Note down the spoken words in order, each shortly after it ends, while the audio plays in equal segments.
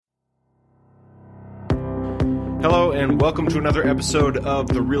Hello and welcome to another episode of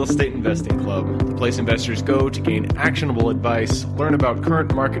the Real Estate Investing Club, the place investors go to gain actionable advice, learn about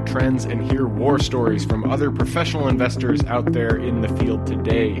current market trends, and hear war stories from other professional investors out there in the field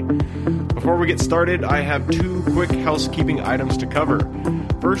today. Before we get started, I have two quick housekeeping items to cover.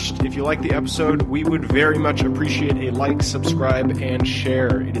 First, if you like the episode, we would very much appreciate a like, subscribe, and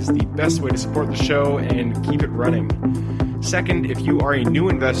share. It is the best way to support the show and keep it running. Second, if you are a new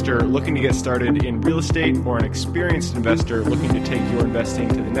investor looking to get started in real estate or an experienced investor looking to take your investing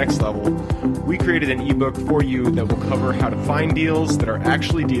to the next level, we created an ebook for you that will cover how to find deals that are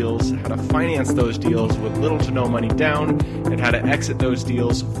actually deals, how to finance those deals with little to no money down, and how to exit those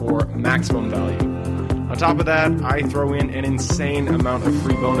deals for maximum value. On top of that, I throw in an insane amount of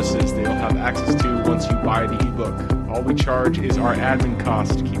free bonuses that you'll have access to once you buy the ebook. All we charge is our admin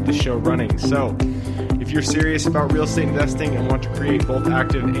cost to keep the show running. So, if you're serious about real estate investing and want to create both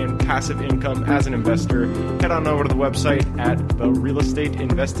active and passive income as an investor, head on over to the website at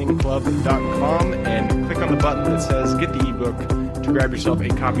therealestateinvestingclub.com and click on the button that says Get the ebook to grab yourself a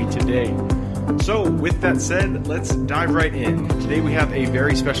copy today. So with that said, let's dive right in. Today we have a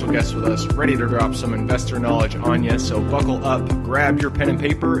very special guest with us, ready to drop some investor knowledge on you. So buckle up, grab your pen and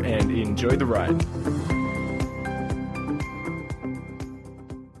paper, and enjoy the ride.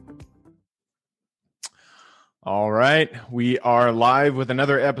 All right, we are live with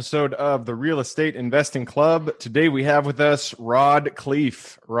another episode of the Real Estate Investing Club. Today we have with us Rod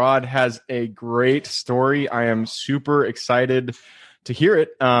Khleif. Rod has a great story. I am super excited to hear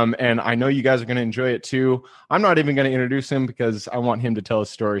it, and I know you guys are going to enjoy it too. I'm not even going to introduce him because I want him to tell a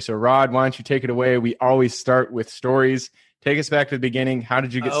story. So Rod, why don't you take it away? We always start with stories. Take us back to the beginning. How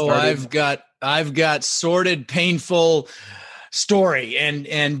did you get started? I've got sordid, painful story,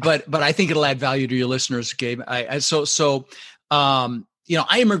 but I think it'll add value to your listeners, Gabe. I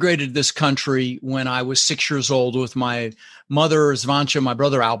immigrated to this country when I was 6 years old with my mother, Zvancha, my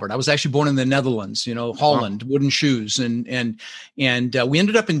brother, Albert. I was actually born in the Netherlands, Holland, wooden shoes. And we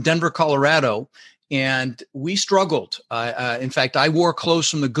ended up in Denver, Colorado, and we struggled. In fact, I wore clothes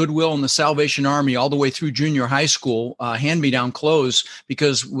from the Goodwill and the Salvation Army all the way through junior high school, hand-me-down clothes,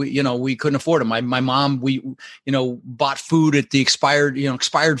 because we couldn't afford them. My mom, we bought food at the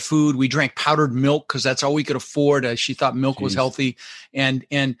expired food. We drank powdered milk because that's all we could afford. She thought milk was healthy, and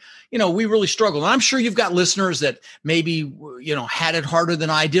we really struggled. And I'm sure you've got listeners that maybe had it harder than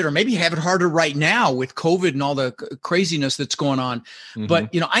I did, or maybe have it harder right now with COVID and all the craziness that's going on. Mm-hmm.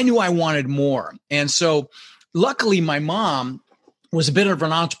 But I knew I wanted more. And so luckily my mom was a bit of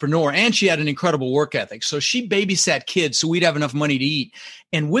an entrepreneur, and she had an incredible work ethic. So she babysat kids so we'd have enough money to eat.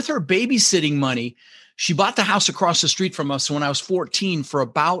 And with her babysitting money, she bought the house across the street from us when I was 14 for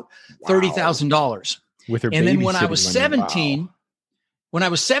about $30,000. With her and then when I was money. 17,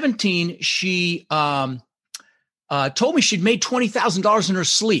 she told me she'd made $20,000 in her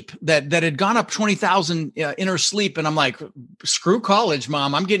sleep, that had gone up $20,000 in her sleep. And I'm like, screw college,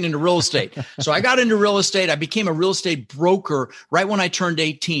 Mom, I'm getting into real estate. So I got into real estate. I became a real estate broker right when I turned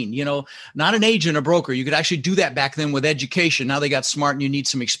 18, not an agent, a broker. You could actually do that back then with education. Now they got smart and you need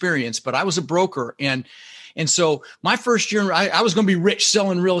some experience, but I was a broker. And so my first year, I was going to be rich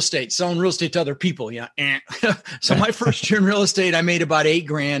selling real estate to other people. So my first year in real estate, I made about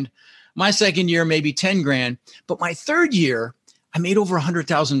 $8,000. My second year, maybe $10,000. But my third year, I made over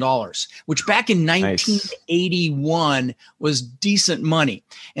 $100,000, which back in 1981 was decent money.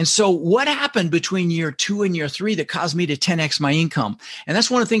 And so what happened between year 2 and year 3 that caused me to 10x my income? And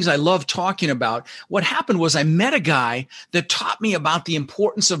that's one of the things I love talking about. What happened was I met a guy that taught me about the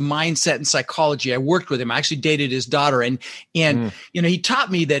importance of mindset and psychology. I worked with him. I actually dated his daughter. And he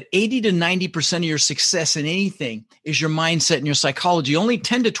taught me that 80 to 90% of your success in anything is your mindset and your psychology. Only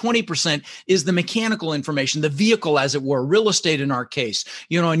 10 to 20% is the mechanical information, the vehicle, as it were, real estate in our case.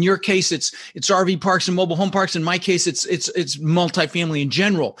 In your case, it's RV parks and mobile home parks. In my case, it's multifamily in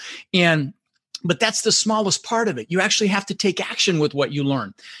general. But that's the smallest part of it. You actually have to take action with what you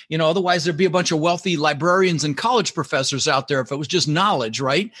learn. Otherwise there'd be a bunch of wealthy librarians and college professors out there if it was just knowledge,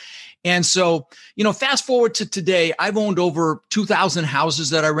 right? And so, fast forward to today, I've owned over 2,000 houses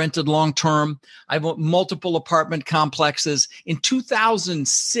that I rented long-term. I've owned multiple apartment complexes. In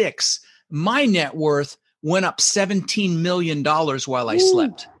 2006, my net worth went up $17 million while I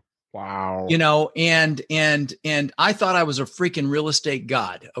slept. Wow. And I thought I was a freaking real estate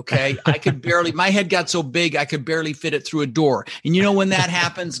god. Okay. I could barely, my head got so big, I could barely fit it through a door. And when that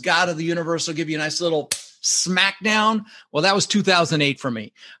happens, God of the universe will give you a nice little smackdown. Well, that was 2008 for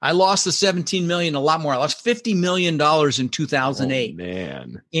me. I lost the 17 million, a lot more. I lost $50 million in 2008. Oh,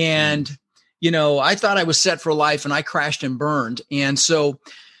 man. And, I thought I was set for life and I crashed and burned. And so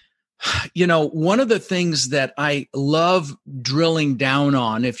One of the things that I love drilling down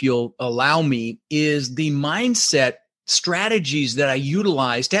on, if you'll allow me, is the mindset strategies that I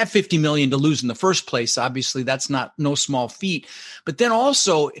utilize to have 50 million to lose in the first place. Obviously, that's no small feat. But then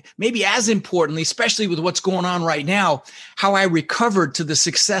also, maybe as importantly, especially with what's going on right now, how I recovered to the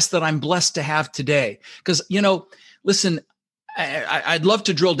success that I'm blessed to have today. Because, listen, I'd love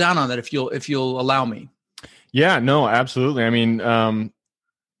to drill down on that if you'll allow me. Yeah, no, absolutely. I mean,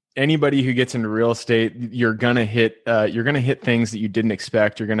 anybody who gets into real estate, you're gonna hit things that you didn't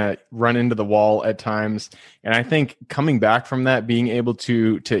expect. You're gonna run into the wall at times, and I think coming back from that, being able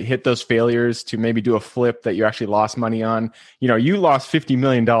to hit those failures, to maybe do a flip that you actually lost money on. You lost $50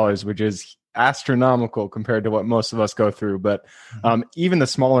 million, which is astronomical compared to what most of us go through. But even the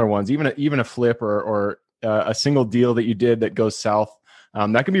smaller ones, even a flip or a single deal that you did that goes south,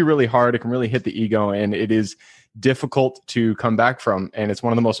 that can be really hard. It can really hit the ego, and it is difficult to come back from. And it's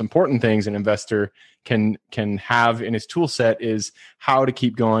one of the most important things an investor can have in his tool set is how to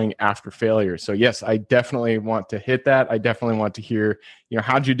keep going after failure. So yes, I definitely want to hit that. I definitely want to hear,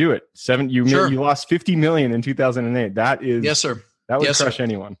 how'd you do it? You lost 50 million in 2008. That is, yes, sir. That would yes, crush sir.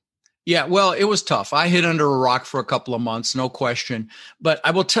 anyone. Yeah, well, it was tough. I hid under a rock for a couple of months, no question. But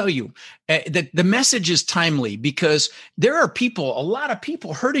I will tell you that the message is timely because there are a lot of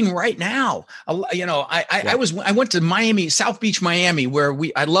people hurting right now. I went to Miami, South Beach, Miami, where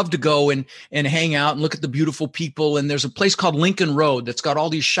I love to go and hang out and look at the beautiful people. And there's a place called Lincoln Road that's got all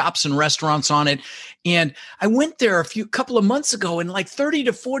these shops and restaurants on it. And I went there a couple of months ago, and like 30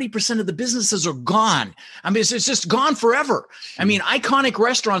 to 40% of the businesses are gone. I mean, it's just gone forever. I mean, iconic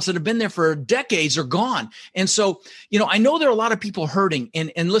restaurants that have been there for decades are gone. And so, I know there are a lot of people hurting.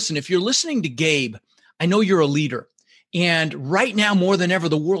 And listen, if you're listening to Gabe, I know you're a leader. And right now, more than ever,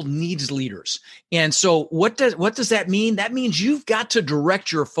 the world needs leaders. And so what does that mean? That means you've got to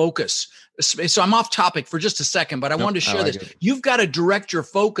direct your focus. So I'm off topic for just a second, but I wanted to share this. You've got to direct your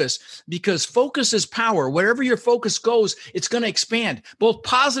focus because focus is power. Wherever your focus goes, it's going to expand, both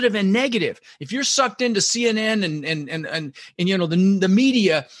positive and negative. If you're sucked into CNN and the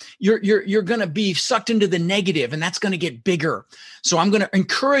media, you're going to be sucked into the negative, and that's going to get bigger. So I'm going to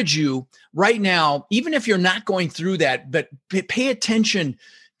encourage you right now, even if you're not going through that, but pay attention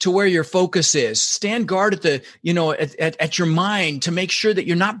to where your focus is. Stand guard at your mind to make sure that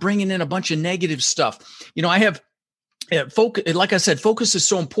you're not bringing in a bunch of negative stuff. I have focus. Like I said, focus is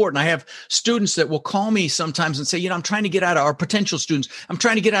so important. I have students that will call me sometimes and say, I'm trying to get out of, our potential students, I'm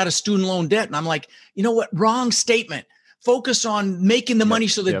trying to get out of student loan debt. And I'm like, what? Wrong statement. Focus on making the money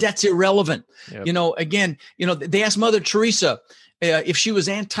so the debt's irrelevant. Yep. They asked Mother Teresa if she was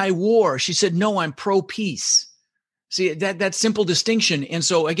anti-war. She said, no, I'm pro-peace. See, that simple distinction. And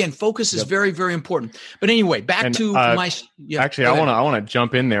so again, focus is very, very important. But anyway, back to my. Yeah, actually, I want to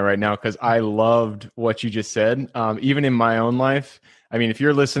jump in there right now because I loved what you just said. Even in my own life, I mean, if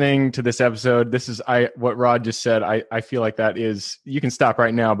you're listening to this episode, this is what Rod just said. I feel like that is, you can stop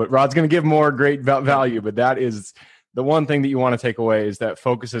right now, but Rod's going to give more great value. But that is the one thing that you want to take away is that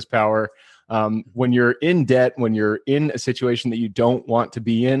focus is power. When you're in debt, when you're in a situation that you don't want to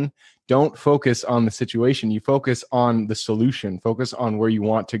be in, don't focus on the situation. You focus on the solution. Focus on where you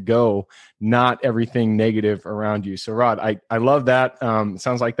want to go, not everything negative around you. So, Rod, I love that.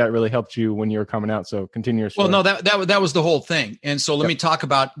 Sounds like that really helped you when you were coming out. So, continue your story. Well, no, that was the whole thing. And so, let me talk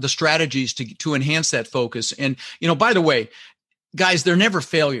about the strategies to enhance that focus. And by the way, guys, they're never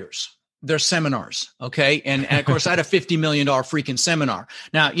failures. They're seminars. Okay. And of course, I had a $50 million freaking seminar.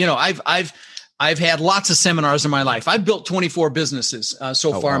 Now, I've had lots of seminars in my life. I've built 24 businesses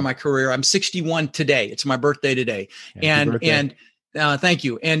so far in my career. I'm 61 today. It's my birthday today. And thank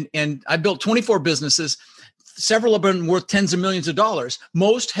you. And I built 24 businesses. Several have been worth tens of millions of dollars.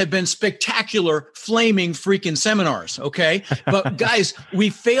 Most have been spectacular, flaming freaking seminars. Okay. But guys, we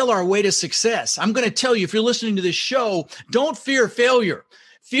fail our way to success. I'm going to tell you, if you're listening to this show, don't fear failure.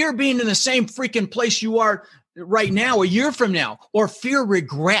 Fear being in the same freaking place you are right now, a year from now, or fear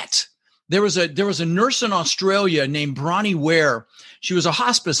regret. There was a nurse in Australia named Bronnie Ware. She was a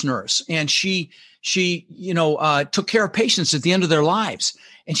hospice nurse, and she took care of patients at the end of their lives.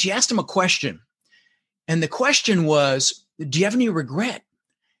 And she asked them a question, and the question was, "Do you have any regret?"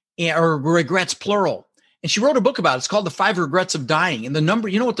 Or regrets plural. And she wrote a book about it. It's called The 5 Regrets of Dying. And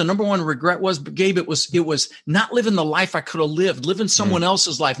what the number one regret was, Gabe? It was not living the life I could have lived, living someone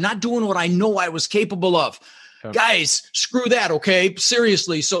else's life, not doing what I know I was capable of. Okay. Guys, screw that, okay?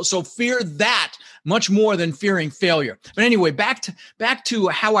 Seriously. So fear that much more than fearing failure. But anyway, back to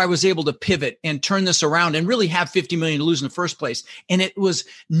how I was able to pivot and turn this around and really have 50 million to lose in the first place. And it was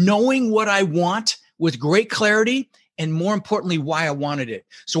knowing what I want with great clarity and more importantly, why I wanted it.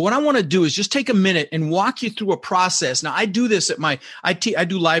 So what I want to do is just take a minute and walk you through a process. Now I do this at I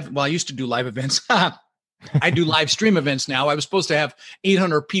do live. Well, I used to do live events. I do live stream events now. I was supposed to have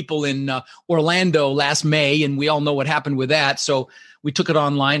 800 people in Orlando last May, and we all know what happened with that. So we took it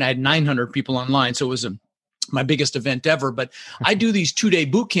online. I had 900 people online. So it was my biggest event ever. But I do these 2-day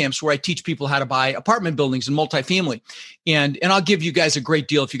boot camps where I teach people how to buy apartment buildings and multifamily. And I'll give you guys a great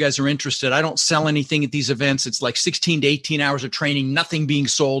deal if you guys are interested. I don't sell anything at these events. It's like 16 to 18 hours of training, nothing being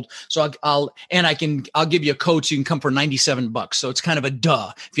sold. So I'll give you a code so you can come for $97. So it's kind of a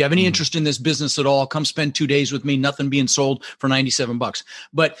duh. If you have any interest in this business at all, come spend 2 days with me, nothing being sold for $97.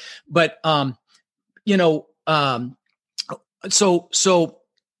 So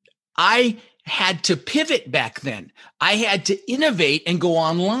I had to pivot back then. I had to innovate and go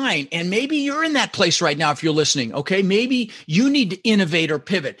online. And maybe you're in that place right now if you're listening, okay? Maybe you need to innovate or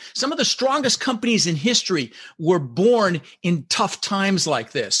pivot. Some of the strongest companies in history were born in tough times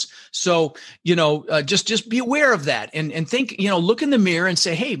like this. So, just be aware of that and think, look in the mirror and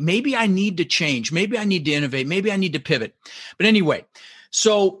say, hey, maybe I need to change. Maybe I need to innovate. Maybe I need to pivot. But anyway,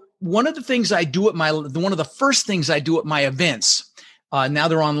 so one of the things I do one of the first things I do at my events, now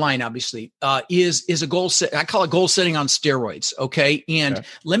they're online, obviously, is a goal set. I call it goal setting on steroids. Okay. And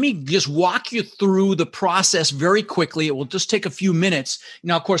let me just walk you through the process very quickly. It will just take a few minutes.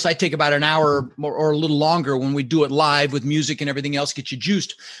 Now, of course, I take about an hour or a little longer when we do it live with music and everything else, get you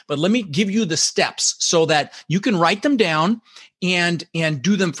juiced. But let me give you the steps so that you can write them down and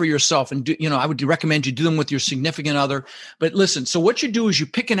do them for yourself. And I would recommend you do them with your significant other. But listen, so what you do is you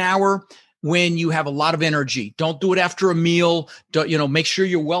pick an hour when you have a lot of energy. Don't do it after a meal. Make sure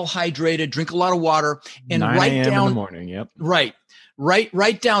you're well hydrated, drink a lot of water, and write down in the morning. Yep. Right.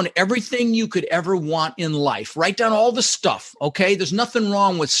 Write down everything you could ever want in life. Write down all the stuff. Okay. There's nothing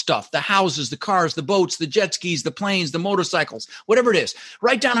wrong with stuff. The houses, the cars, the boats, the jet skis, the planes, the motorcycles, whatever it is.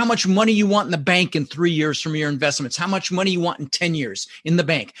 Write down how much money you want in the bank in 3 years from your investments, how much money you want in 10 years in the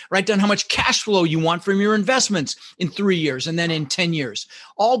bank. Write down how much cash flow you want from your investments in 3 years and then in 10 years.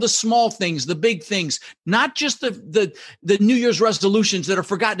 All the small things, the big things, not just the New Year's resolutions that are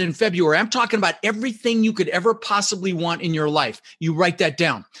forgotten in February. I'm talking about everything you could ever possibly want in your life. You write that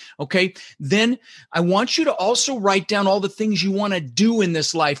down. Okay. Then I want you to also write down all the things you want to do in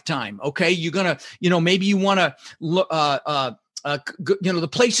this lifetime. Okay. You're going to, maybe you want to, the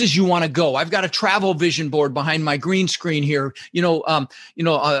places you want to go. I've got a travel vision board behind my green screen here,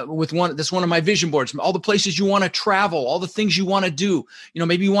 with that's one of my vision boards, all the places you want to travel, all the things you want to do.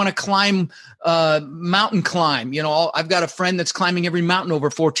 Maybe you want to mountain climb, I've got a friend that's climbing every mountain over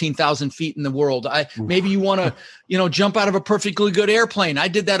 14,000 feet in the world. Maybe you want to, jump out of a perfectly good airplane. I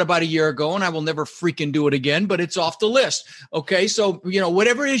did that about a year ago and I will never freaking do it again, but it's off the list. Okay. So,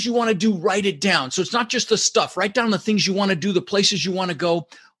 whatever it is you want to do, write it down. So it's not just the stuff. Write down the things you want to do, the places you want to go.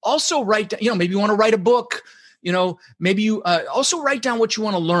 Also write down, maybe you want to write a book, maybe you also write down what you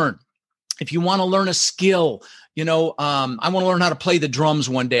want to learn. If you want to learn a skill, I want to learn how to play the drums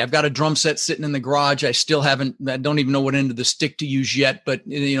one day. I've got a drum set sitting in the garage. I don't even know what end of the stick to use yet, but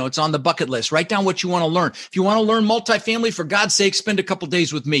it's on the bucket list. Write down what you want to learn. If you want to learn multifamily, for God's sake, spend a couple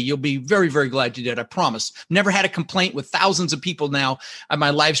days with me. You'll be very, very glad you did. I promise. Never had a complaint with thousands of people now at my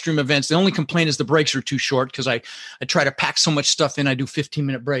live stream events. The only complaint is the breaks are too short because I try to pack so much stuff in. I do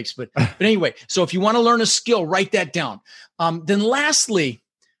 15-minute breaks, but anyway, so if you want to learn a skill, write that down. Then lastly,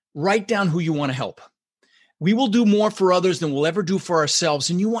 write down who you want to help. We will do more for others than we'll ever do for ourselves.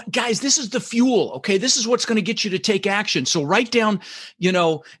 And guys, this is the fuel. Okay. This is what's going to get you to take action. So write down,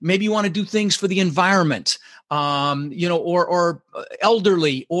 maybe you want to do things for the environment, or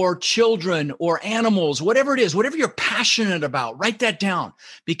elderly or children or animals, whatever it is, whatever you're passionate about, write that down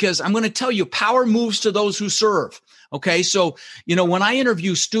because I'm going to tell you power moves to those who serve. Okay. So, when I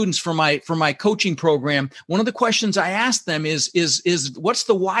interview students for my coaching program, one of the questions I ask them is what's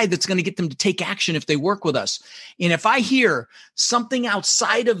the why that's going to get them to take action if they work with us? And if I hear something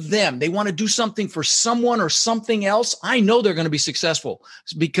outside of them, they want to do something for someone or something else, I know they're going to be successful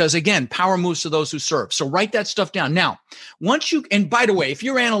because again, power moves to those who serve. So write that stuff down. Now, and by the way, if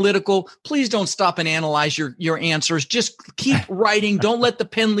you're analytical, please don't stop and analyze your answers. Just keep writing. Don't let the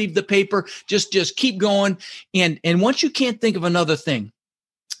pen leave the paper. Just keep going. And once you can't think of another thing,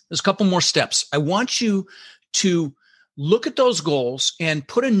 there's a couple more steps. I want you to look at those goals and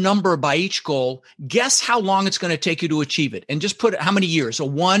put a number by each goal. Guess how long it's going to take you to achieve it. And just put how many years, a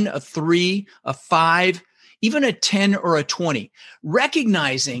 1, a 3, a 5, even a 10 or a 20,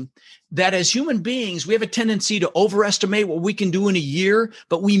 recognizing that as human beings, we have a tendency to overestimate what we can do in a year,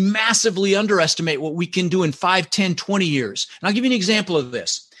 but we massively underestimate what we can do in 5, 10, 20 years. And I'll give you an example of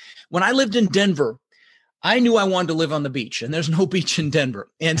this. When I lived in Denver, I knew I wanted to live on the beach, and there's no beach in Denver.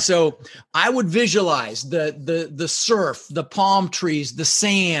 And so I would visualize the surf, the palm trees, the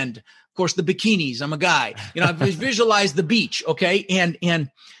sand, of course, the bikinis. I'm a guy, I visualize the beach. Okay. And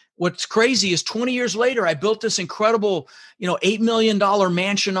what's crazy is 20 years later, I built this incredible, $8 million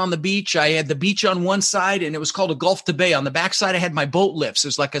mansion on the beach. I had the beach on one side, and it was called a Gulf to Bay. On the backside, I had my boat lifts. It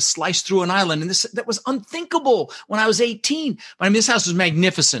was like a slice through an island. And that was unthinkable when I was 18. But I mean, this house was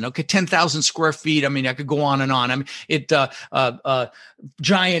magnificent. Okay. 10,000 square feet. I mean, I could go on and on. I mean,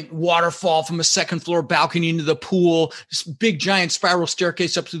 giant waterfall from a second floor balcony into the pool, this big giant spiral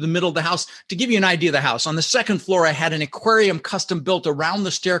staircase up through the middle of the house. To give you an idea of the house, on the second floor, I had an aquarium custom built around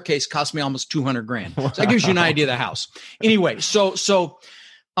the staircase, cost me almost $200,000. So that gives you an idea of the house. Anyway,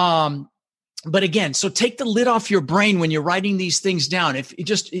 but again, so take the lid off your brain when you're writing these things down.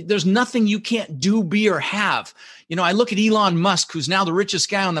 There's nothing you can't do, be, or have. I look at Elon Musk, who's now the richest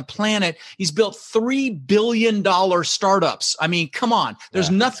guy on the planet. He's built $3 billion startups. I mean, come on.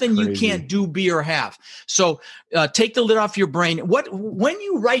 There's nothing you can't do, be, or have. So take the lid off your brain. When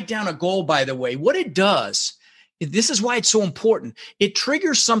you write down a goal, by the way, what it does, this is why it's so important. It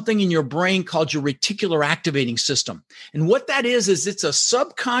triggers something in your brain called your reticular activating system. And what that is it's a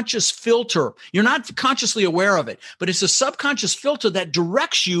subconscious filter. You're not consciously aware of it, but it's a subconscious filter that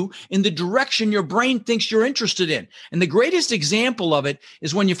directs you in the direction your brain thinks you're interested in. And the greatest example of it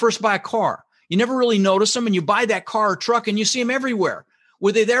is when you first buy a car. You never really notice them, and you buy that car or truck and you see them everywhere.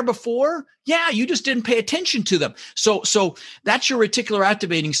 Were they there before? Yeah, you just didn't pay attention to them. So that's your reticular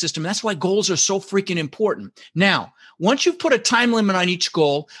activating system. That's why goals are so freaking important. Now, once you've put a time limit on each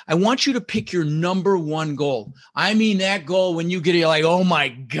goal, I want you to pick your number one goal. I mean, that goal when you get it, you're like, oh my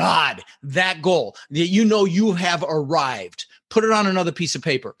God, that goal that you have arrived. Put it on another piece of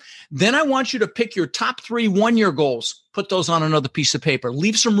paper. Then I want you to pick your top 3 one-year goals. Put those on another piece of paper.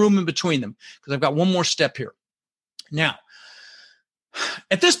 Leave some room in between them, because I've got one more step here. Now,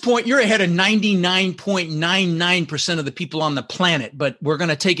 at this point, you're ahead of 99.99% of the people on the planet, but we're going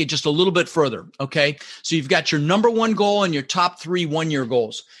to take it just a little bit further, okay? So you've got your number one goal and your top 3 one-year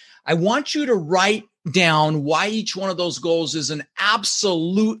goals. I want you to write down why each one of those goals is an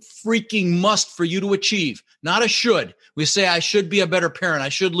absolute freaking must for you to achieve, not a should. We say, I should be a better parent. I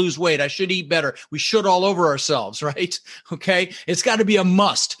should lose weight. I should eat better. We should all over ourselves, right? Okay. It's got to be a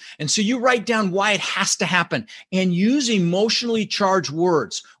must. And so you write down why it has to happen, and use emotionally charged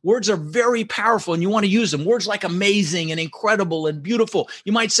words. Words are very powerful, and you want to use them. Words like amazing and incredible and beautiful.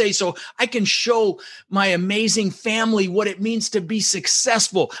 You might say, so I can show my amazing family what it means to be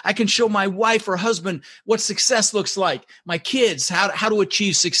successful. I can show my wife or husband what success looks like. My kids, how to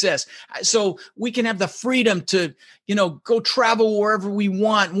achieve success. So we can have the freedom to, go travel wherever we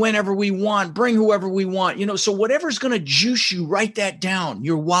want, whenever we want, bring whoever we want, so whatever's going to juice you, write that down,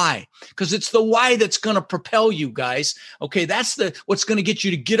 your why, because it's the why that's going to propel you, guys. Okay. That's what's going to get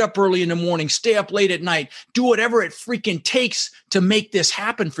you to get up early in the morning, stay up late at night, do whatever it freaking takes to make this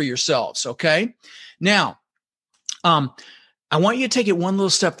happen for yourselves. Okay. Now, I want you to take it one little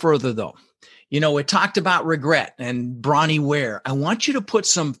step further though. It talked about regret and Bronnie Ware. I want you to put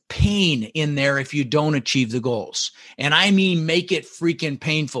some pain in there if you don't achieve the goals. And I mean, make it freaking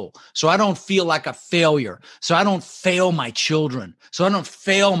painful. So I don't feel like a failure. So I don't fail my children. So I don't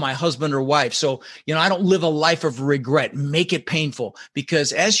fail my husband or wife. So, I don't live a life of regret. Make it painful,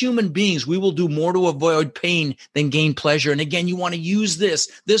 because as human beings, we will do more to avoid pain than gain pleasure. And again, you want to use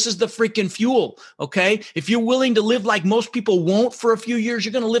this. This is the freaking fuel. Okay. If you're willing to live like most people won't for a few years,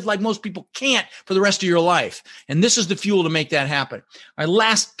 you're going to live like most people can't for the rest of your life. And this is the fuel to make that happen. Our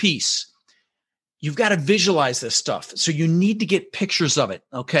last piece, you've got to visualize this stuff. So you need to get pictures of it.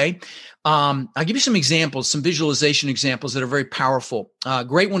 Okay. I'll give you some examples, some visualization examples that are very powerful.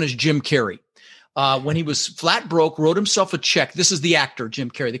 Great one is Jim Carrey. When he was flat broke, wrote himself a check. This is the actor,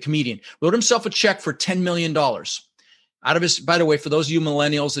 Jim Carrey, the comedian, wrote himself a check for $10 million. Out of his, by the way, for those of you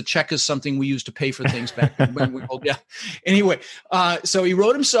millennials, a check is something we used to pay for things back when we yeah. Anyway, so he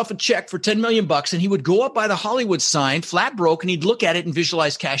wrote himself a check for $10 million, and he would go up by the Hollywood sign, flat broke, and he'd look at it and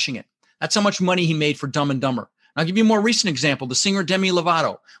visualize cashing it. That's how much money he made for Dumb and Dumber. I'll give you a more recent example. The singer Demi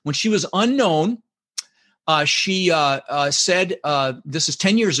Lovato, when she was unknown, she said, this is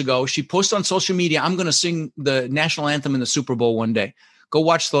 10 years ago, she posted on social media, I'm going to sing the national anthem in the Super Bowl one day. Go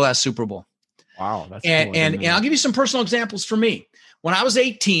watch the last Super Bowl. Wow. That's cool. And I'll give you some personal examples for me. When I was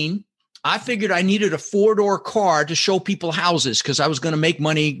 18, I figured I needed a 4-door car to show people houses, because I was going to make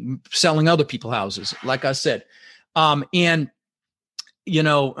money selling other people houses, like I said. So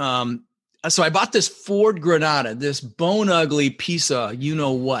I bought this Ford Granada, this bone ugly piece of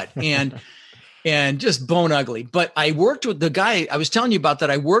what. And and just bone ugly. But I worked with the guy I was telling you about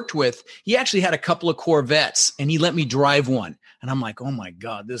that I worked with. He actually had a couple of Corvettes and he let me drive one. And I'm like, oh my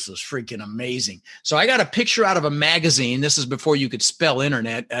God, this is freaking amazing. So I got a picture out of a magazine. This is before you could spell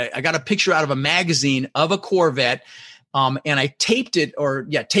internet. I got a picture out of a magazine of a Corvette. And I taped it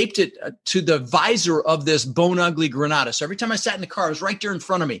to the visor of this bone ugly Granada. So every time I sat in the car, it was right there in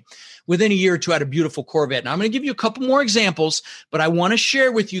front of me. Within a year or two, I had a beautiful Corvette. Now I'm going to give you a couple more examples, but I want to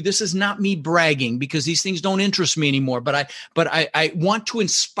share with you. This is not me bragging because these things don't interest me anymore. But I want to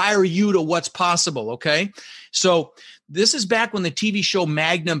inspire you to what's possible. Okay, so this is back when the TV show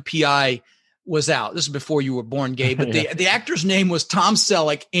Magnum PI was out. This is before you were born, Gabe, but the actor's name was Tom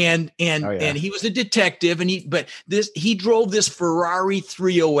Selleck, and he was a detective, and he drove this Ferrari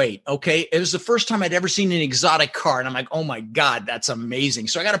 308. Okay. It was the first time I'd ever seen an exotic car. And I'm like, oh my God, that's amazing.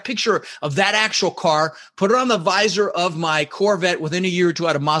 So I got a picture of that actual car, put it on the visor of my Corvette. Within a year or two, I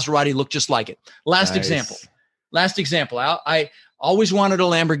had a Maserati look just like it. Last example. I always wanted a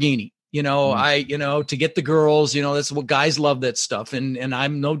Lamborghini. To get the girls, that's what guys love, that stuff. And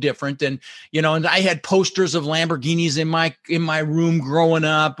I'm no different. And I had posters of Lamborghinis in my room growing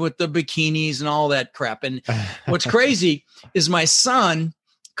up with the bikinis and all that crap. And what's crazy is my son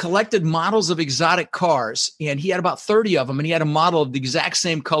collected models of exotic cars, and he had about 30 of them. And he had a model of the exact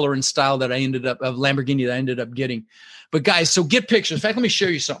same color and style of Lamborghini that I ended up getting. But guys, so get pictures. In fact, let me show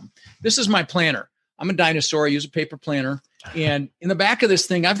you something. This is my planner. I'm a dinosaur. I use a paper planner. And in the back of this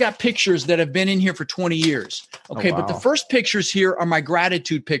thing, I've got pictures that have been in here for 20 years. Okay. Oh, wow. But the first pictures here are my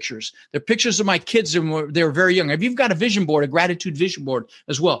gratitude pictures. They're pictures of my kids when they were very young. If you've got a vision board, a gratitude vision board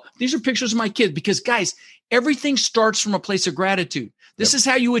as well. These are pictures of my kids because, guys, everything starts from a place of gratitude. This is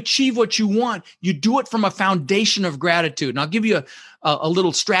how you achieve what you want. You do it from a foundation of gratitude. And I'll give you a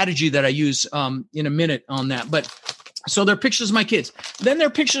little strategy that I use in a minute on that. But so they're pictures of my kids. Then there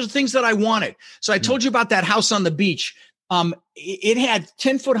are pictures of things that I wanted. So I told you about that house on the beach. It had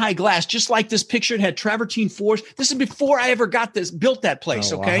 10-foot high glass, just like this picture. It had travertine floors. This is before I ever built that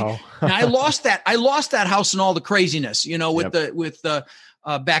place. Okay. Wow. Now I lost that house and all the craziness,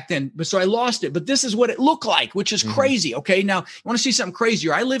 back then. But so I lost it, but this is what it looked like, which is crazy. Okay. Now you want to see something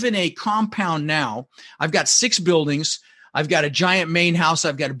crazier? I live in a compound now. I've got 6 buildings. I've got a giant main house.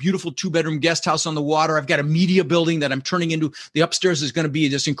 I've got a beautiful 2-bedroom guest house on the water. I've got a media building that I'm turning into. The upstairs is going to be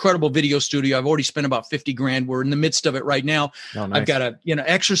this incredible video studio. I've already spent about $50,000. We're in the midst of it right now. Oh, nice. I've got a,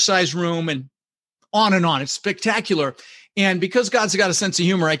 exercise room and on and on. It's spectacular. And because God's got a sense of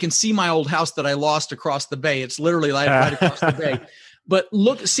humor, I can see my old house that I lost across the bay. It's literally right across the bay. But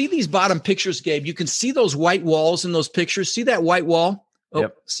look, see these bottom pictures, Gabe. You can see those white walls in those pictures. See that white wall? Oh,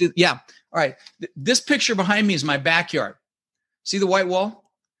 yep. See, yeah. All right. This picture behind me is my backyard. See the white wall?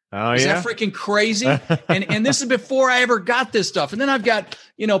 Oh, is that freaking crazy? and this is before I ever got this stuff. And then I've got,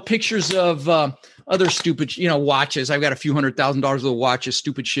 pictures of other stupid, watches. I've got a few $100,000 worth of watches,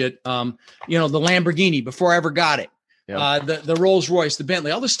 stupid shit. The Lamborghini before I ever got it. Yep. The Rolls Royce, the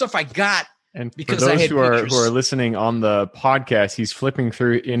Bentley, all the stuff I got. And for those who are listening on the podcast, he's flipping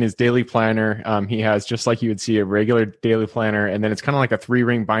through in his daily planner. He has, just like you would see a regular daily planner, and then it's kind of like a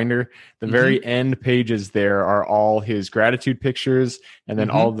 3-ring binder. The very end pages there are all his gratitude pictures, and then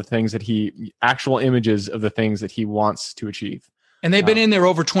all of the things that actual images of the things that he wants to achieve. And they've been in there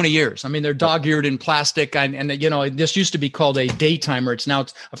over 20 years. I mean, they're dog-eared in plastic. And this used to be called a daytimer. It's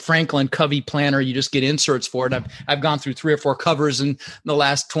a Franklin Covey planner. You just get inserts for it. I've gone through 3 or 4 covers in the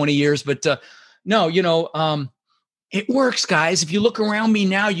last 20 years. But it works, guys. If you look around me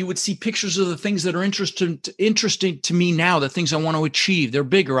now, you would see pictures of the things that are interesting to me now, the things I want to achieve. They're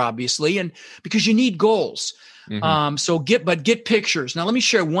bigger, obviously, and because you need goals. So get pictures. Now, let me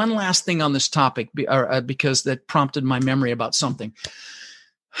share one last thing on this topic because that prompted my memory about something.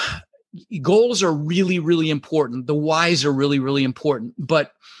 Goals are really, really important. The whys are really, really important.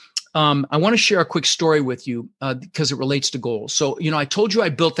 But I want to share a quick story with you because it relates to goals. So, I told you I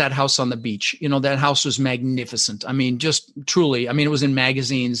built that house on the beach. That house was magnificent. I mean, just truly, it was in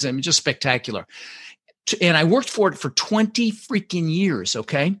magazines. Just spectacular. And I worked for it for 20 freaking years.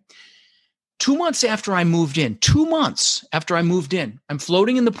 Okay. 2 months after I moved in, I'm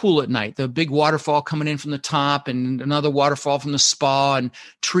floating in the pool at night, the big waterfall coming in from the top and another waterfall from the spa and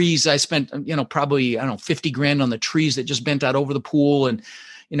trees. I spent, probably, $50,000 on the trees that just bent out over the pool. And,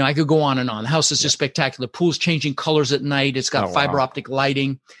 I could go on and on. The house is just spectacular. The pool's changing colors at night. It's got fiber optic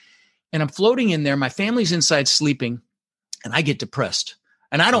lighting. And I'm floating in there. My family's inside sleeping and I get depressed.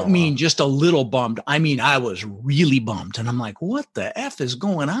 And I don't mean just a little bummed. I mean, I was really bummed. And I'm like, what the F is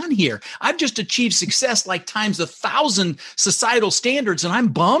going on here? I've just achieved success like times 1,000 societal standards and I'm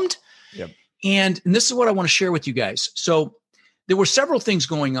bummed. Yep. And this is what I want to share with you guys. So there were several things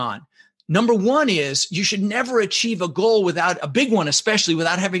going on. Number one is you should never achieve a goal without a big one, especially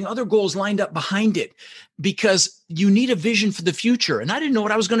without having other goals lined up behind it, because you need a vision for the future. And I didn't know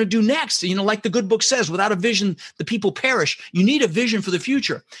what I was going to do next. Like the good book says, without a vision, the people perish. You need a vision for the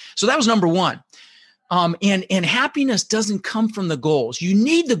future. So that was number one. And happiness doesn't come from the goals. You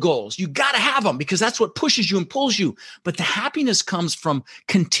need the goals. You got to have them because that's what pushes you and pulls you. But the happiness comes from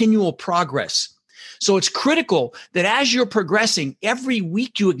continual progress. So it's critical that as you're progressing, every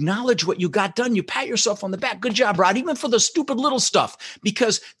week you acknowledge what you got done. You pat yourself on the back. Good job, Rod, even for the stupid little stuff,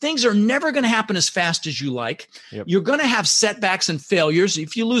 because things are never going to happen as fast as you like. Yep. You're going to have setbacks and failures.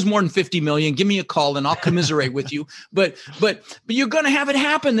 If you lose more than 50 million, give me a call and I'll commiserate with you. But you're going to have it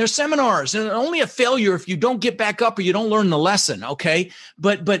happen. There's seminars, and only a failure if you don't get back up or you don't learn the lesson. Okay.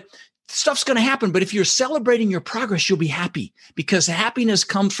 But stuff's going to happen. But if you're celebrating your progress, you'll be happy, because happiness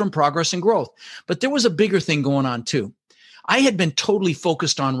comes from progress and growth. But there was a bigger thing going on too. I had been totally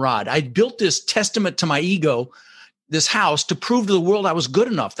focused on Rod. I built this testament to my ego, this house, to prove to the world I was good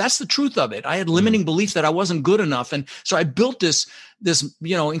enough. That's the truth of it. I had limiting belief that I wasn't good enough. And so I built this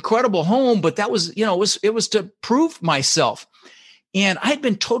incredible home, but that was, it was to prove myself. And I had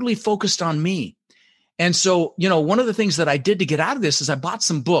been totally focused on me. And so, one of the things that I did to get out of this is I bought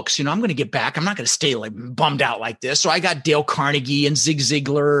some books. I'm going to get back. I'm not going to stay like bummed out like this. So I got Dale Carnegie and Zig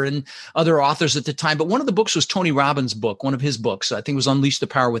Ziglar and other authors at the time. But one of the books was Tony Robbins' book, one of his books. I think it was Unleash the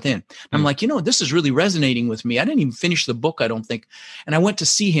Power Within. I'm like, this is really resonating with me. I didn't even finish the book, I don't think. And I went to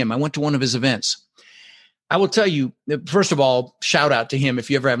see him. I went to one of his events. I will tell you, first of all, shout out to him. If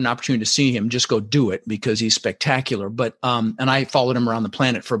you ever have an opportunity to see him, just go do it, because he's spectacular. But, and I followed him around the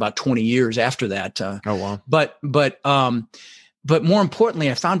planet for about 20 years after that. Oh, wow. But more importantly,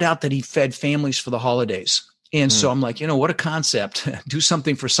 I found out that he fed families for the holidays. And so I'm like, what a concept. Do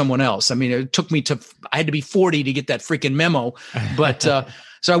something for someone else. I mean, it took me I had to be 40 to get that freaking memo. But,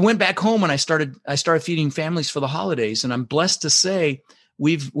 so I went back home and I started feeding families for the holidays. And I'm blessed to say,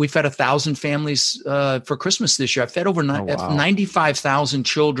 We've fed 1,000 families for Christmas this year. I've fed over 95,000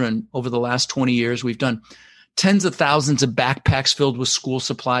 children over the last 20 years. We've done tens of thousands of backpacks filled with school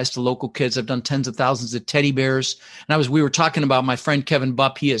supplies to local kids. I've done tens of thousands of teddy bears. And we were talking about my friend Kevin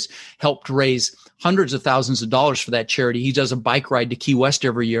Bupp. He has helped raise hundreds of thousands of dollars for that charity. He does a bike ride to Key West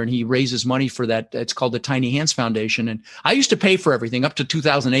every year, and he raises money for that. It's called the Tiny Hands Foundation. And I used to pay for everything. Up to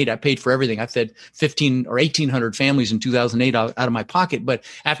 2008, I paid for everything. I fed 1,500 or 1,800 families in 2008 out of my pocket. But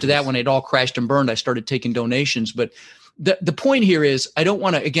after that, when it all crashed and burned, I started taking donations. But the point here is, I don't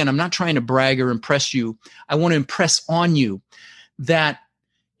want to, again, I'm not trying to brag or impress you. I want to impress on you that,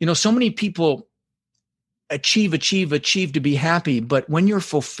 so many people achieve to be happy. But when you're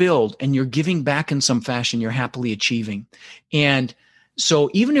fulfilled and you're giving back in some fashion, you're happily achieving. And so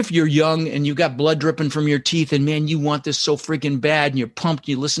even if you're young and you got blood dripping from your teeth and man, you want this so freaking bad and you're pumped,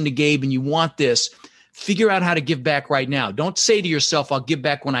 you listen to Gabe and you want this, figure out how to give back right now. Don't say to yourself, I'll give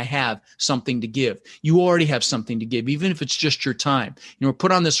back when I have something to give. You already have something to give, even if it's just your time. We're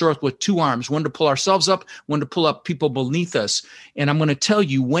put on this earth with two arms, one to pull ourselves up, one to pull up people beneath us. And I'm going to tell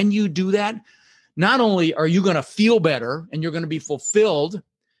you, when you do that, not only are you going to feel better and you're going to be fulfilled,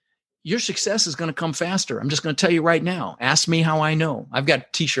 your success is going to come faster. I'm just going to tell you right now. Ask me how I know. I've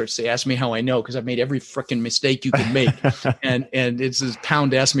got T-shirts that say, ask me how I know, because I've made every freaking mistake you could make. and it's this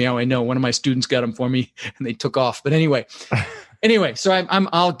pound, ask me how I know. One of my students got them for me and they took off. But anyway, so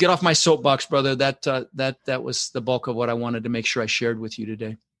I'll get off my soapbox, brother. That was the bulk of what I wanted to make sure I shared with you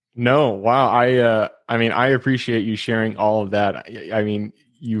today. No. Wow. I appreciate you sharing all of that. I mean,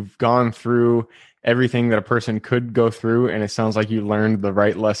 you've gone through everything that a person could go through, and it sounds like you learned the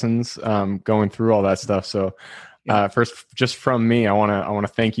right lessons going through all that stuff. So first, just from me, I want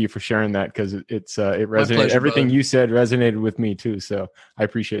to thank you for sharing that, because it resonated. Pleasure, everything brother. You said resonated with me too. So I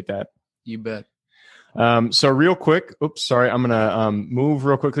appreciate that. You bet. So real quick, I'm going to move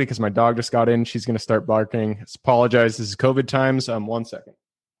real quickly because my dog just got in. She's going to start barking. Apologize. This is COVID times. 1 second.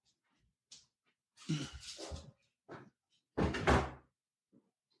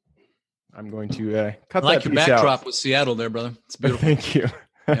 I'm going to cut I like that your piece backdrop out. with Seattle there, brother. It's beautiful. Thank you.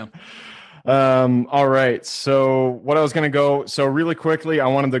 Yeah. All right. So what I was going to go, so really quickly, I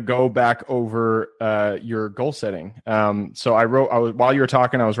wanted to go back over your goal setting. So while you were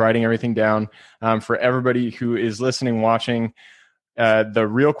talking, I was writing everything down for everybody who is listening, watching. The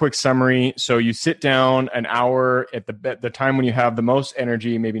real quick summary. So you sit down an hour at the time when you have the most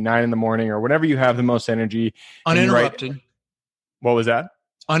energy, maybe 9 a.m. or whenever you have the most energy. Uninterrupted. What was that?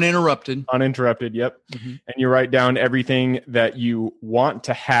 Uninterrupted. Uninterrupted. Yep. Mm-hmm. And you write down everything that you want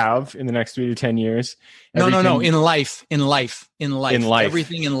to have in the next 3 to 10 years. No. In life.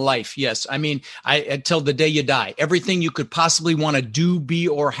 Everything in life. Yes. I mean, until the day you die, everything you could possibly want to do, be,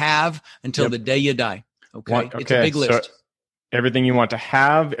 or have until the day you die. Okay. It's a big list. So everything you want to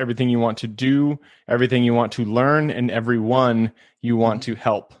have, everything you want to do, everything you want to learn, and everyone you want to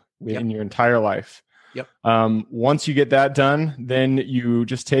help in your entire life. Yep. Once you get that done, then you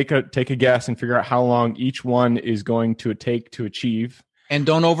just take a guess and figure out how long each one is going to take to achieve. And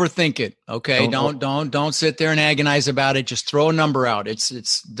don't overthink it. Okay. Don't sit there and agonize about it. Just throw a number out.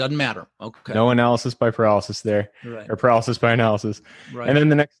 It's doesn't matter. Okay. No analysis by paralysis there, right. Or paralysis by analysis. Right. And then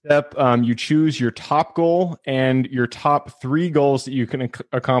the next step, you choose your top goal and your top 3 goals that you can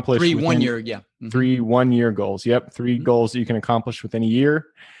accomplish. 3 1 year. Yeah. 3 1 year goals. Yep. 3 goals that you can accomplish within a year.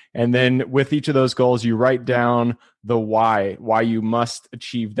 And then with each of those goals, you write down the why you must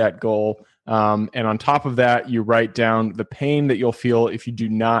achieve that goal. And on top of that, you write down the pain that you'll feel if you do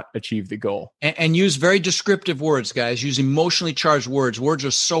not achieve the goal. And use very descriptive words, guys. Use emotionally charged words. Words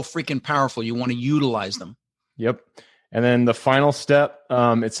are so freaking powerful. You want to utilize them. Yep. And then the final step,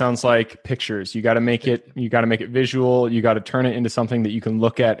 it sounds like pictures. You got to make it visual. You got to turn it into something that you can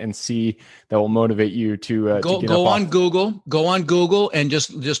look at and see that will motivate you to go on Google and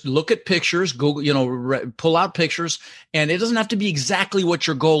just look at pictures. Google, pull out pictures, and it doesn't have to be exactly what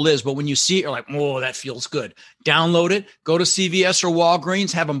your goal is, but when you see it, you're like, "Whoa, that feels good." Download it. Go to CVS or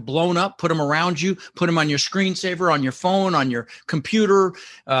Walgreens. Have them blown up. Put them around you. Put them on your screensaver, on your phone, on your computer.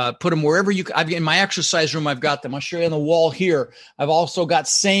 Put them wherever you. In my exercise room, I've got them. I'll show you on the wall here. I've also got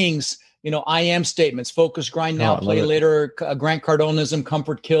sayings, I am statements, focus, grind now, play later, Grant Cardonism,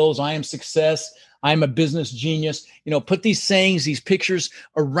 comfort kills, I am success, I am a business genius. Put these sayings, these pictures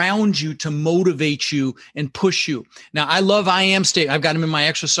around you to motivate you and push you. Now, I love I am statements. I've got them in my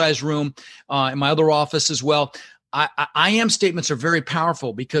exercise room, in my other office as well. I am statements are very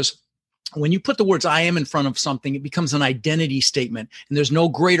powerful because when you put the words I am in front of something, it becomes an identity statement. And there's no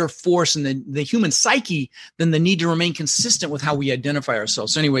greater force in the human psyche than the need to remain consistent with how we identify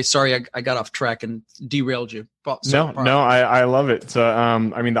ourselves. So anyway, sorry, I got off track and derailed you. No, I love it. So,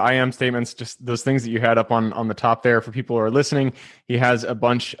 the I am statements, just those things that you had up on the top there for people who are listening. He has a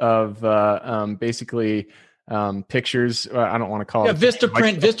bunch of basically pictures. I don't want to call it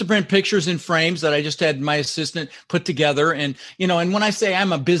Vistaprint pictures in frames that I just had my assistant put together. And, and when I say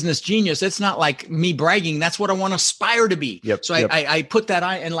I'm a business genius, it's not like me bragging. That's what I want to aspire to be. Yep, so I put that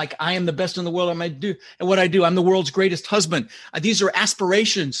I am the best in the world. And what I do, I'm the world's greatest husband. These are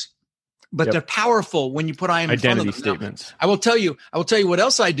aspirations, but they're powerful when you put I am in front of them. Identity statements. Now, I will tell you what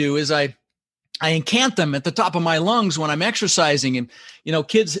else I do is I incant them at the top of my lungs when I'm exercising. And,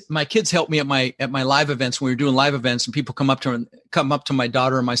 my kids help me at my live events when we were doing live events, and people come up to my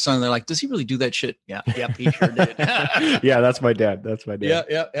daughter and my son, and they're like, "Does he really do that shit?" Yeah. Yep. He sure did. Yeah. That's my dad.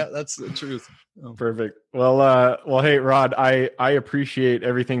 Yeah. That's the truth. Oh. Perfect. Well, hey, Rod, I appreciate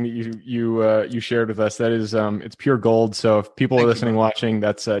everything that you shared with us. That is, it's pure gold. So if people are listening, watching,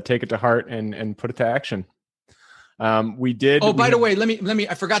 that's take it to heart and put it to action. We did. Oh, by the way, let me.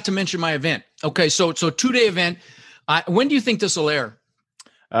 I forgot to mention my event. Okay, so 2-day event. When do you think this will air?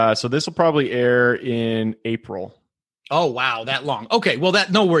 So this will probably air in April. Oh, wow, that long. Okay, well,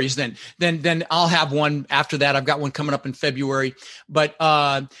 no worries then. Then I'll have one after that. I've got one coming up in February. But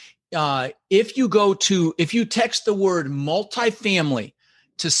if you text the word multifamily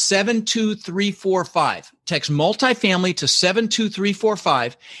to 72345, text multifamily to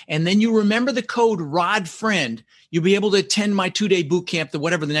 72345, and then you remember the code RODFRIEND, you'll be able to attend my 2-day boot camp,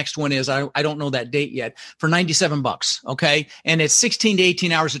 whatever the next one is. I don't know that date yet, for $97. Okay. And it's 16 to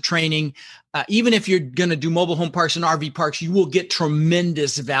 18 hours of training. Even if you're going to do mobile home parks and RV parks, you will get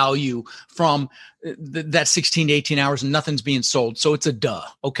tremendous value from that 16 to 18 hours, and nothing's being sold. So it's a duh.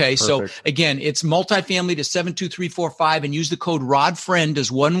 Okay. Perfect. So again, it's multifamily to 72345, and use the code RODFRIEND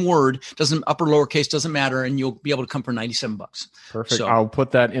as one word, doesn't upper lowercase, doesn't matter. And you'll be able to come for $97. Perfect. So, I'll put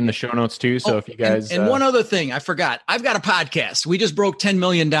that in the show notes too. So if you guys, and one other thing I forgot, I've got a podcast. We just broke 10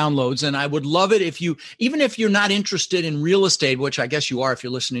 million downloads, and I would love it even if you're not interested in real estate, which I guess you are if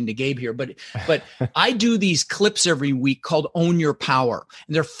you're listening to Gabe here, but I do these clips every week called Own Your Power,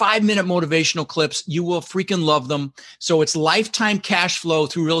 and they're 5-minute motivational clips. You will freaking love them. So it's Lifetime Cash Flow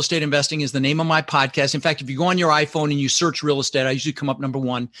Through Real Estate Investing is the name of my podcast. In fact, if you go on your iPhone and you search real estate, I usually come up number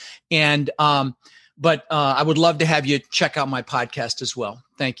 1. And, but I would love to have you check out my podcast as well.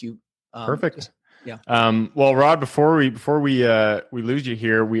 Thank you. Perfect. Yeah. Well, Rod, before we lose you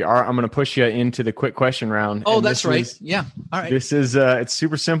here, I'm going to push you into the quick question round. Oh, that's right. Yeah. All right. This is, it's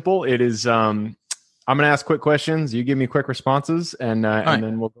super simple. It is, I'm going to ask quick questions. You give me quick responses, and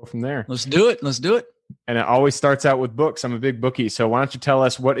then we'll go from there. Let's do it. And it always starts out with books. I'm a big bookie. So why don't you tell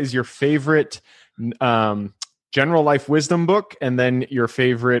us what is your favorite general life wisdom book, and then your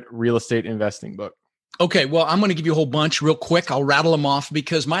favorite real estate investing book? Okay, well, I'm going to give you a whole bunch real quick. I'll rattle them off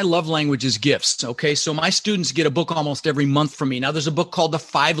because my love language is gifts. Okay, so my students get a book almost every month from me. Now, there's a book called The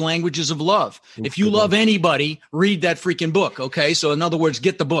 5 Languages of Love. If you love anybody, read that freaking book. Okay, so in other words,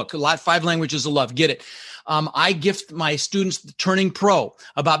 get the book. 5 Languages of Love. Get it. I gift my students the Turning Pro,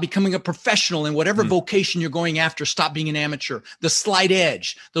 about becoming a professional in whatever vocation you're going after. Stop being an amateur. The Slight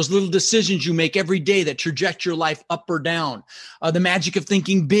Edge, those little decisions you make every day that traject your life up or down. The Magic of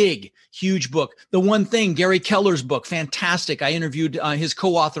Thinking Big, huge book. The One Thing, Gary Keller's book, fantastic. I interviewed his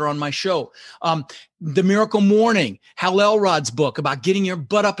co-author on my show. The Miracle Morning, Hal Elrod's book about getting your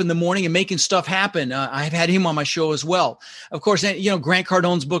butt up in the morning and making stuff happen. I've had him on my show as well. Of course, Grant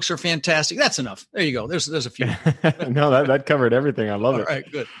Cardone's books are fantastic. That's enough. There you go. There's a few. No, that covered everything. I love it. All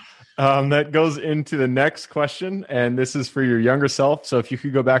right, good. That goes into the next question, and this is for your younger self. So if you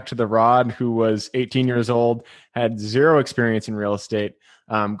could go back to the Rod, who was 18 years old, had zero experience in real estate,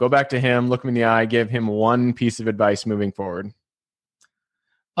 go back to him, look him in the eye, give him one piece of advice moving forward.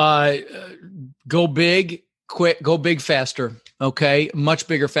 Go big, quick, go big faster. Okay. Much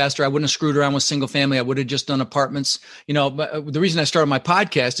bigger, faster. I wouldn't have screwed around with single family. I would have just done apartments. But the reason I started my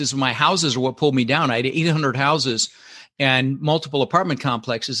podcast is my houses are what pulled me down. I had 800 houses and multiple apartment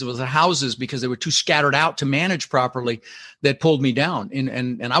complexes. It was the houses, because they were too scattered out to manage properly, that pulled me down.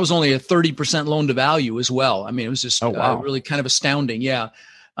 And I was only a 30% loan to value as well. I mean, it was just really kind of astounding. Yeah.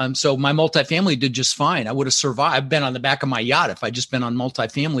 So my multifamily did just fine. I would have survived. I've been on the back of my yacht if I just been on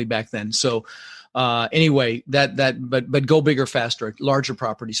multifamily back then. So anyway, but go bigger, faster, larger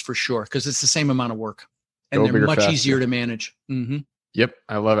properties for sure, because it's the same amount of work and they're much easier to manage. Mm-hmm. Yep,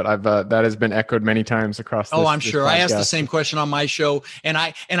 I love it. that has been echoed many times across. I'm sure. I asked the same question on my show, and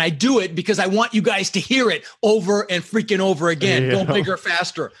I do it because I want you guys to hear it over and freaking over again. Go bigger,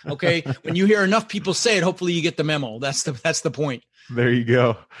 faster. Okay, when you hear enough people say it, hopefully you get the memo. That's the point. There you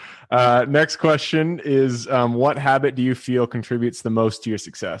go. Next question is, what habit do you feel contributes the most to your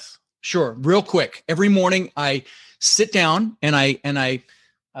success? Sure. Real quick. Every morning I sit down and I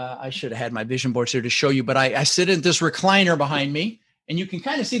should have had my vision boards here to show you, but I sit in this recliner behind me, and you can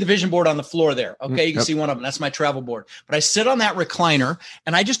kind of see the vision board on the floor there. Okay. You can see one of them. That's my travel board, but I sit on that recliner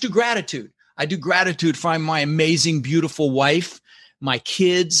and I just do gratitude. I do gratitude for my amazing, beautiful wife, my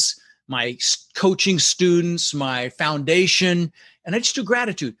kids, my coaching students, my foundation, and I just do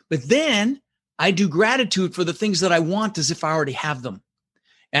gratitude. But then I do gratitude for the things that I want as if I already have them.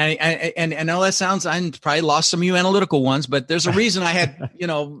 And I know that sounds, I probably lost some of you analytical ones, but there's a reason I had,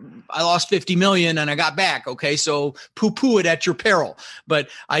 I lost 50 million and I got back. Okay. So poo it at your peril, but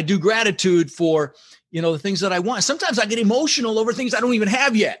I do gratitude for, the things that I want. Sometimes I get emotional over things I don't even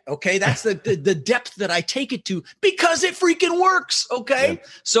have yet. Okay. That's the depth that I take it to, because it freaking works. Okay. Yeah.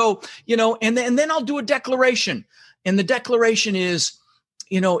 So, and then I'll do a declaration, and the declaration is,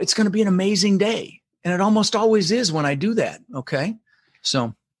 it's going to be an amazing day. And it almost always is when I do that. Okay.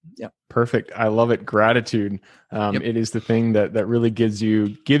 So, yeah. Perfect. I love it. Gratitude. It is the thing that really gives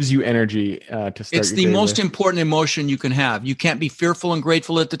you energy to start. It's the most important emotion you can have. You can't be fearful and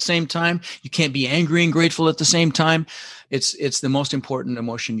grateful at the same time. You can't be angry and grateful at the same time. It's the most important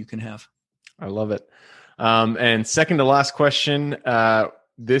emotion you can have. I love it. And second to last question,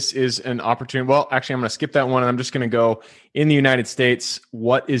 this is an opportunity. Well, actually, I'm going to skip that one, and I'm just going to go in the United States.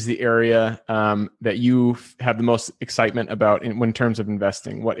 What is the area that you have the most excitement about in terms of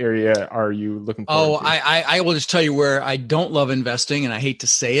investing? What area are you looking forward to? I will just tell you where I don't love investing, and I hate to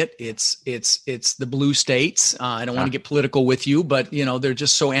say it. It's the blue states. I don't want to get political with you, but they're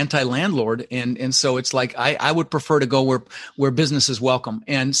just so anti-landlord, and so it's like I would prefer to go where business is welcome.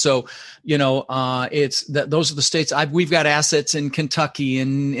 And so it's that those are the states we've got assets in Kentucky,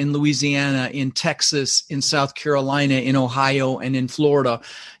 in Louisiana, in Texas, in South Carolina, in Ohio, and in Florida.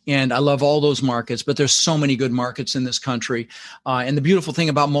 And I love all those markets, but there's so many good markets in this country. And the beautiful thing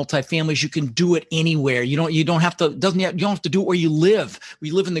about multifamily is you can do it anywhere. You don't have to do it where you live. We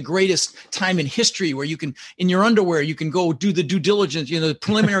live in the greatest time in history where you can, in your underwear, you can go do the due diligence, the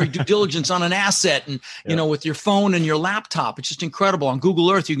preliminary due diligence on an asset, and, with your phone and your laptop. It's just incredible. On Google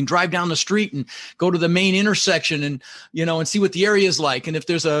Earth, you can drive down the street and go to the main intersection and, and see what the area is like. And if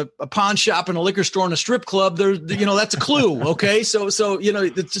there's a pawn shop and a liquor store and a strip club, that's a clue. Okay. So,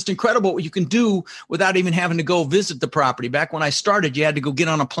 it's just incredible what you can do without even having to go visit the property. Back when I started, you had to go get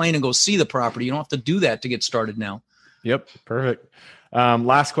on a plane and go see the property. You don't have to do that to get started now. Yep. Perfect.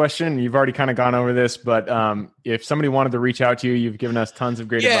 Last question. You've already kind of gone over this, but if somebody wanted to reach out to you, you've given us tons of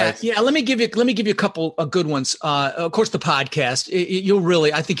great advice. Yeah. Let me give you a couple of good ones. Of course, the podcast.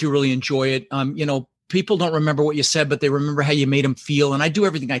 I think you'll really enjoy it. People don't remember what you said, but they remember how you made them feel. And I do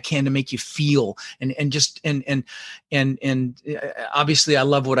everything I can to make you feel. And obviously I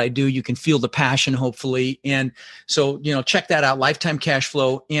love what I do. You can feel the passion, hopefully. And so, check that out, Lifetime Cash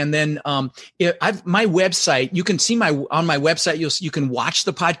Flow. And then my website, you can see on my website, you can watch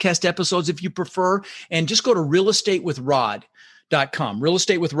the podcast episodes if you prefer, and just go to realestatewithrod.com,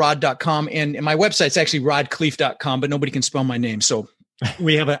 realestatewithrod.com. And my website's actually rodkhleif.com, but nobody can spell my name. So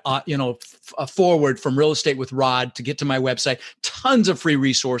we have a forward from Real Estate with Rod to get to my website. Tons of free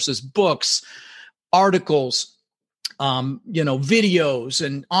resources, books, articles, videos,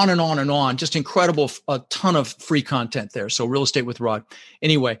 and on and on and on. Just incredible, a ton of free content there. So Real Estate with Rod.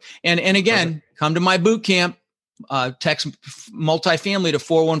 Anyway, and again, come to my boot camp. Text multifamily to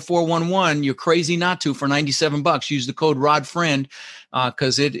 41411. You're crazy not to for $97. Use the code RODFRIEND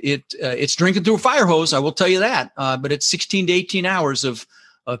because it's drinking through a fire hose. I will tell you that. But it's 16 to 18 hours of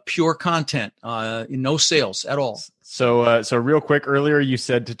pure content. No sales at all. So real quick, earlier you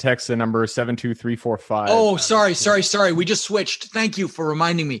said to text the number 72345. Oh, sorry. We just switched. Thank you for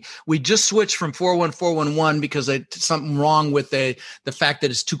reminding me. We just switched from 41411 because something wrong with the fact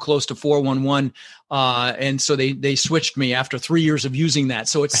that it's too close to 411. And so they switched me after 3 years of using that.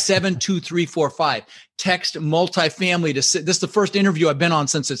 So it's 72345. Text multifamily this is the first interview I've been on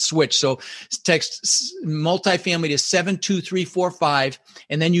since it's switched. So text multifamily to 72345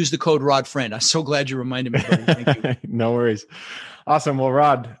 and then use the code RODFRIEND. I'm so glad you reminded me, buddy. Thank you. No worries. Awesome. Well,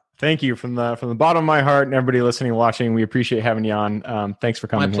 Rod, thank you from the bottom of my heart and everybody listening and watching. We appreciate having you on. Thanks for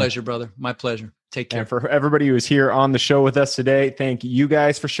coming. My pleasure, brother. My pleasure. Take care. And for everybody who is here on the show with us today, thank you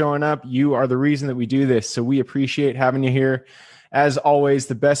guys for showing up. You are the reason that we do this. So we appreciate having you here. As always,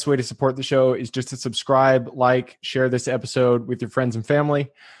 the best way to support the show is just to subscribe, like, share this episode with your friends and family.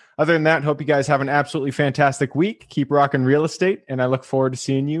 Other than that, hope you guys have an absolutely fantastic week. Keep rocking real estate, and I look forward to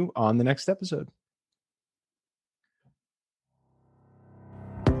seeing you on the next episode.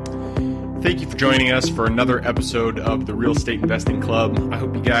 Thank you for joining us for another episode of the Real Estate Investing Club. I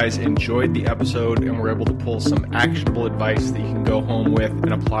hope you guys enjoyed the episode and were able to pull some actionable advice that you can go home with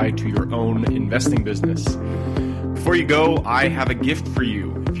and apply to your own investing business. Before you go, I have a gift for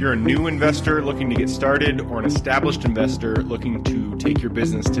you. If you're a new investor looking to get started or an established investor looking to take your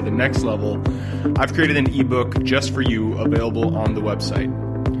business to the next level, I've created an ebook just for you available on the website.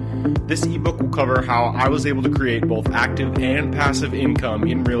 This ebook will cover how I was able to create both active and passive income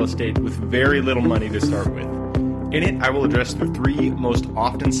in real estate with very little money to start with. In it, I will address the 3 most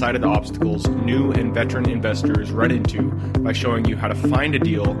often cited obstacles new and veteran investors run into by showing you how to find a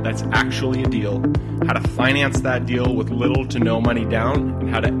deal that's actually a deal, how to finance that deal with little to no money down, and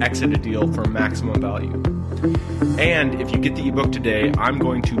how to exit a deal for maximum value. And if you get the ebook today, I'm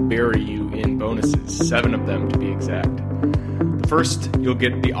going to bury you in bonuses, 7 of them to be exact. First, you'll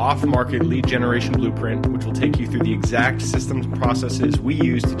get the off-market lead generation blueprint, which will take you through the exact systems and processes we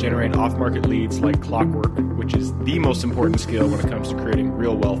use to generate off-market leads like clockwork, which is the most important skill when it comes to creating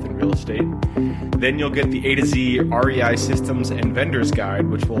real wealth in real estate. Then you'll get the A to Z REI systems and vendors guide,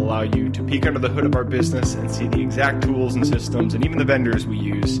 which will allow you to peek under the hood of our business and see the exact tools and systems and even the vendors we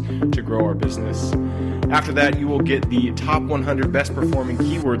use to grow our business. After that, you will get the top 100 best performing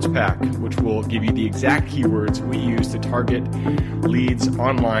keywords pack, which will give you the exact keywords we use to target leads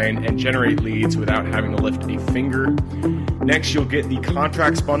online and generate leads without having to lift a finger. Next, you'll get the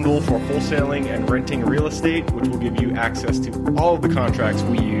contracts bundle for wholesaling and renting real estate, which will give you access to all of the contracts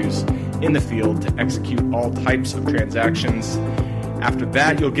we use in the field to execute all types of transactions. After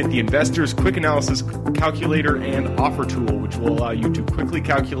that, you'll get the Investor's Quick Analysis Calculator and Offer Tool, which will allow you to quickly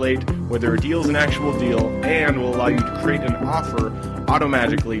calculate whether a deal is an actual deal and will allow you to create an offer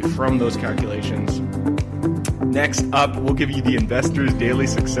automagically from those calculations. Next up, we'll give you the Investor's Daily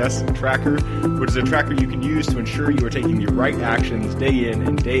Success Tracker, which is a tracker you can use to ensure you are taking the right actions day in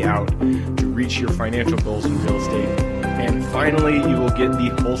and day out to reach your financial goals in real estate. And finally, you will get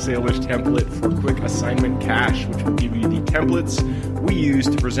the Wholesaler's Template for Quick Assignment Cash, which will give you the templates we use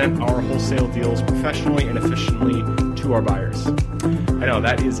to present our wholesale deals professionally and efficiently to our buyers. I know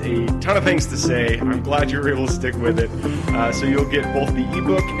that is a ton of things to say. I'm glad you're able to stick with it. So you'll get both the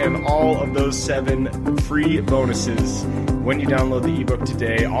ebook and all of those 7 free bonuses when you download the ebook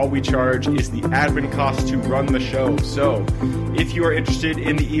today. All we charge is the admin cost to run the show. So if you are interested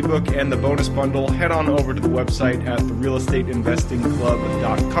in the ebook and the bonus bundle, head on over to the website at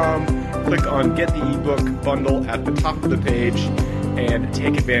therealestateinvestingclub.com. Click on Get the Ebook Bundle at the top of the page and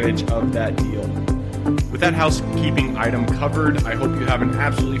take advantage of that deal. With that housekeeping item covered, I hope you have an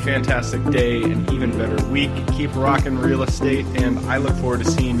absolutely fantastic day and even better week. Keep rocking real estate, and I look forward to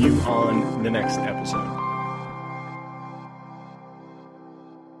seeing you on the next episode.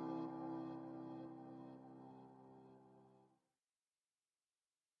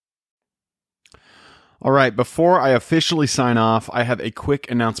 All right, before I officially sign off, I have a quick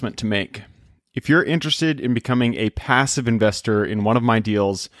announcement to make. If you're interested in becoming a passive investor in one of my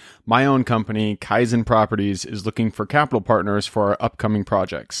deals, my own company, Kaizen Properties, is looking for capital partners for our upcoming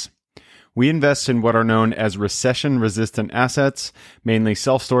projects. We invest in what are known as recession-resistant assets, mainly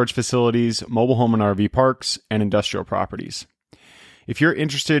self-storage facilities, mobile home and RV parks, and industrial properties. If you're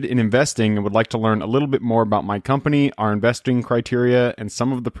interested in investing and would like to learn a little bit more about my company, our investing criteria, and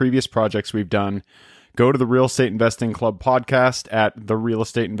some of the previous projects we've done, go to the Real Estate Investing Club podcast at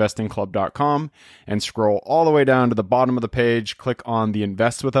therealestateinvestingclub.com and scroll all the way down to the bottom of the page. Click on the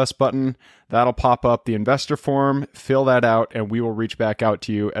Invest With Us button. That'll pop up the investor form. Fill that out, and we will reach back out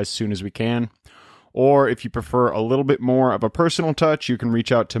to you as soon as we can. Or if you prefer a little bit more of a personal touch, you can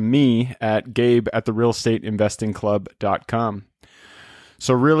reach out to me at gabe@therealestateinvestingclub.com.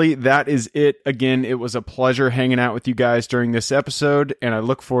 So really, that is it. Again, it was a pleasure hanging out with you guys during this episode, and I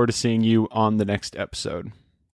look forward to seeing you on the next episode.